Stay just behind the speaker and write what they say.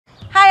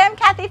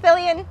Cathie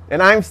Filian.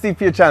 And I'm Steve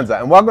Piacenza,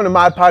 and welcome to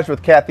Mod Podge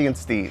with Cathie and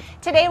Steve.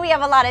 Today we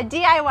have a lot of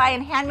DIY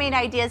and handmade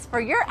ideas for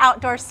your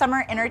outdoor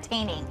summer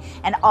entertaining.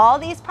 And all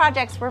these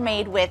projects were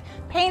made with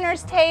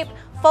painter's tape,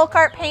 folk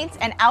art paints,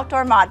 and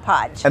outdoor Mod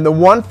Podge. And the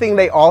one thing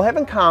they all have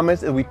in common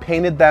is we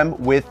painted them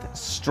with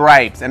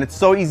stripes, and it's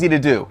so easy to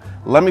do.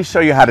 Let me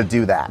show you how to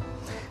do that.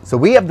 So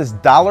we have this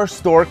dollar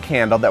store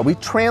candle that we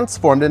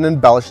transformed and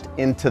embellished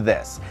into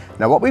this.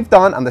 Now what we've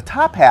done on the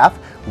top half,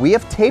 we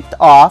have taped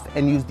off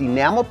and used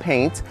enamel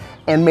paint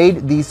and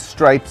made these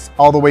stripes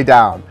all the way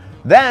down.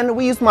 Then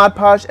we used Mod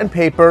Podge and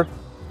paper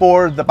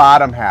for the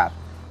bottom half.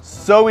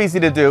 So easy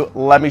to do.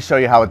 Let me show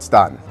you how it's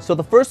done. So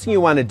the first thing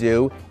you want to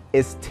do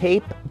is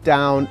tape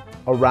down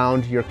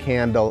around your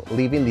candle,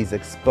 leaving these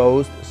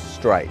exposed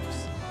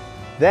stripes.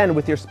 Then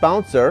with your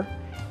spouncer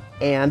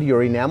and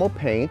your enamel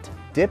paint,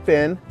 dip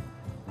in,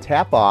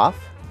 tap off,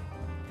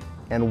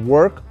 and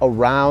work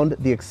around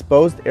the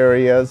exposed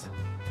areas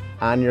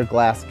on your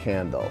glass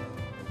candle,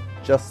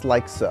 just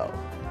like so.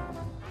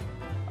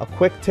 A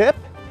quick tip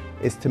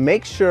is to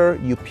make sure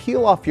you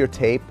peel off your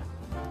tape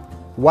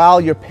while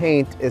your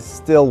paint is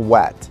still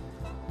wet.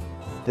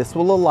 This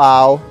will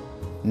allow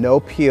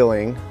no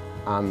peeling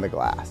on the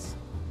glass.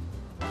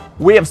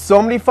 We have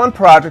so many fun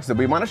projects that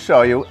we want to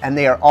show you, and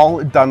they are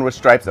all done with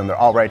stripes, and they're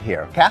all right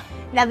here. Kath?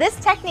 Now this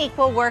technique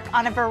will work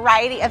on a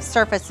variety of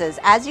surfaces.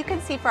 As you can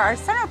see for our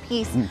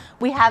centerpiece,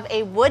 we have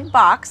a wood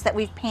box that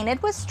we've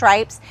painted with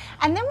stripes,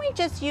 and then we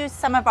just use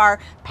some of our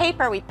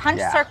paper. We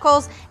punch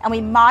circles and we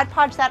Mod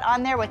Podge that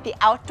on there with the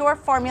outdoor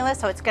formula,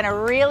 so it's gonna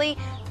really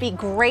be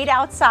great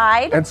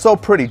outside. And so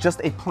pretty, just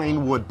a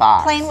plain wood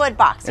box. Plain wood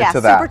box, yeah,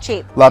 super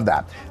cheap. Love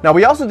that. Now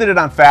we also did it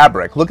on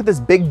fabric. Look at this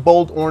big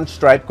bold orange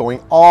stripe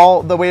going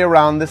all the way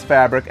around this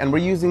fabric, and we're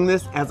using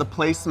this as a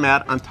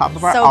placemat on top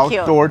of our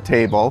outdoor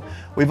table.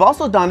 We've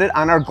also done it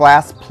on our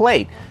glass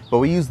plate, but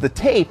we used the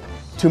tape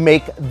to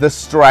make the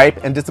stripe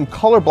and did some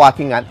color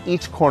blocking on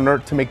each corner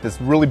to make this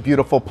really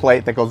beautiful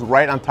plate that goes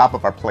right on top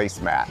of our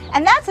placemat.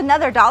 And that's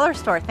another dollar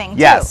store thing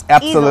too. Yes,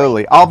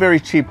 absolutely. Easily. All very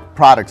cheap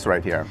products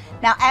right here.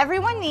 Now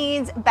everyone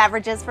needs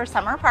beverages for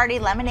summer party,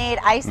 lemonade,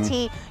 iced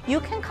tea. You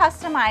can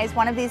customize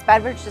one of these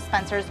beverage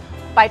dispensers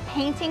by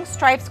painting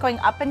stripes going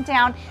up and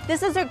down.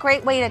 This is a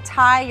great way to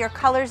tie your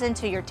colors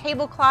into your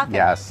tablecloth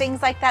and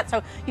things like that,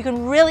 so you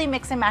can really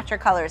mix and match your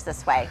colors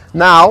this way.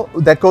 Now,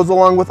 that goes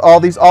along with all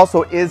these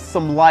also is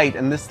some light,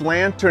 and this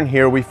lantern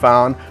here we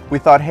found, we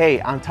thought,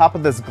 hey, on top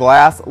of this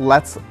glass,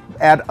 let's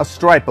add a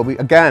stripe, but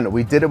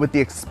we did it with the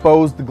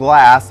exposed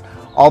glass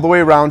all the way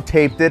around,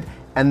 taped it,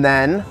 and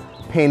then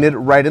painted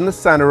right in the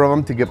center of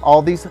them to give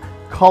all these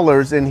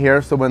colors in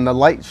here, so when the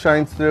light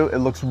shines through, it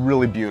looks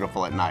really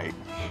beautiful at night.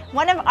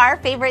 One of our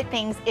favorite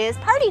things is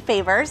party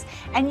favors,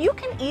 and you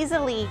can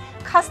easily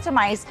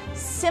customize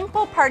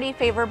simple party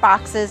favor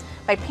boxes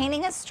by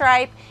painting a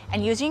stripe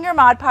and using your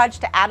Mod Podge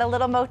to add a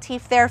little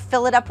motif there,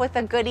 fill it up with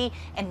a goodie,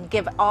 and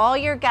give all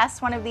your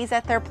guests one of these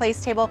at their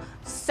place table.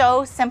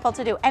 So simple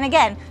to do. And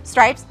again,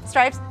 stripes,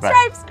 stripes,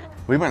 stripes.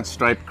 We went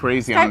stripe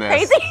crazy on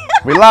this.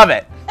 We love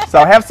it.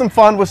 So have some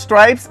fun with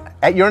stripes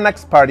at your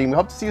next party, and we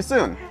hope to see you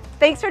soon.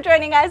 Thanks for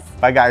joining us.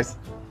 Bye, guys.